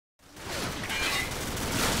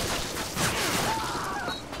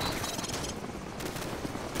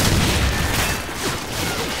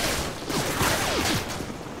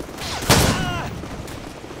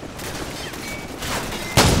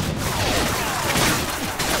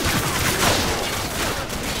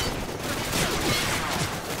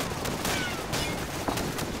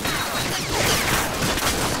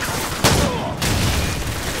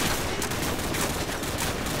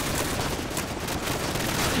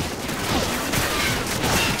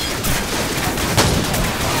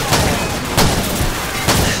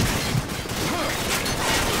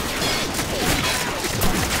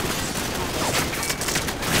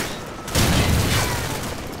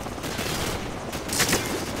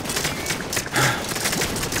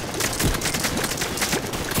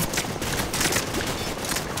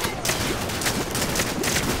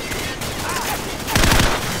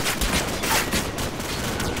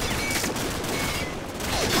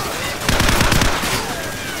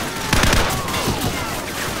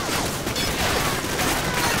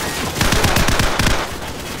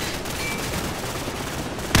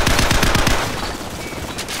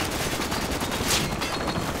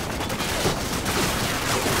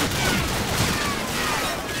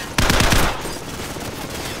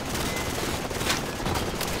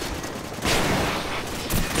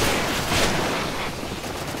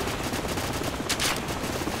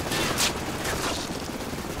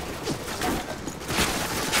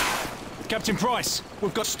Captain Price,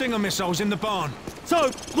 we've got Stinger missiles in the barn.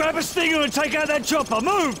 So, grab a Stinger and take out that chopper.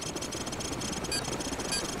 Move!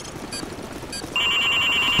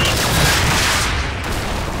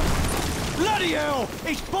 Bloody hell!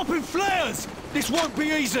 He's popping flares! This won't be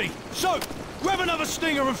easy. So, grab another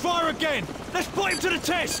Stinger and fire again. Let's put him to the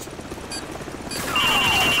test.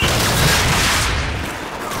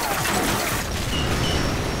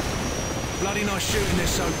 Bloody nice shooting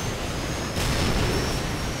this, so.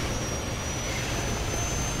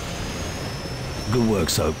 Good work,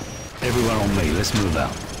 Soap. Everyone on me. Let's move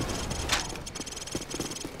out.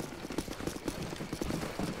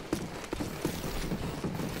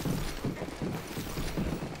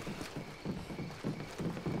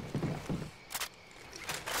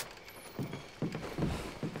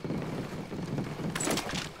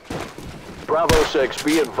 Bravo 6,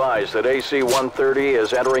 be advised that AC-130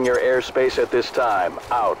 is entering your airspace at this time.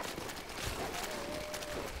 Out.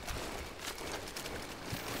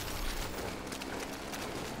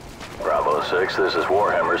 Bravo 6, this is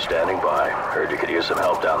Warhammer standing by. Heard you could use some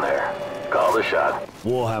help down there. Call the shot.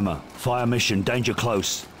 Warhammer, fire mission, danger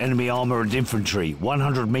close. Enemy armor and infantry,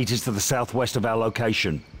 100 meters to the southwest of our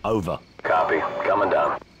location. Over. Copy. Coming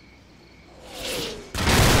down.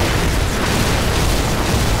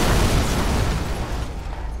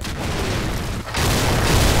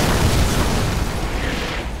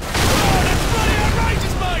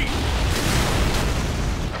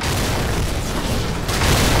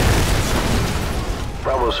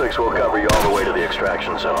 Bravo 6 will cover you all the way to the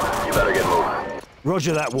extraction zone. You better get moving.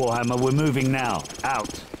 Roger that, Warhammer. We're moving now.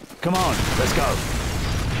 Out. Come on, let's go.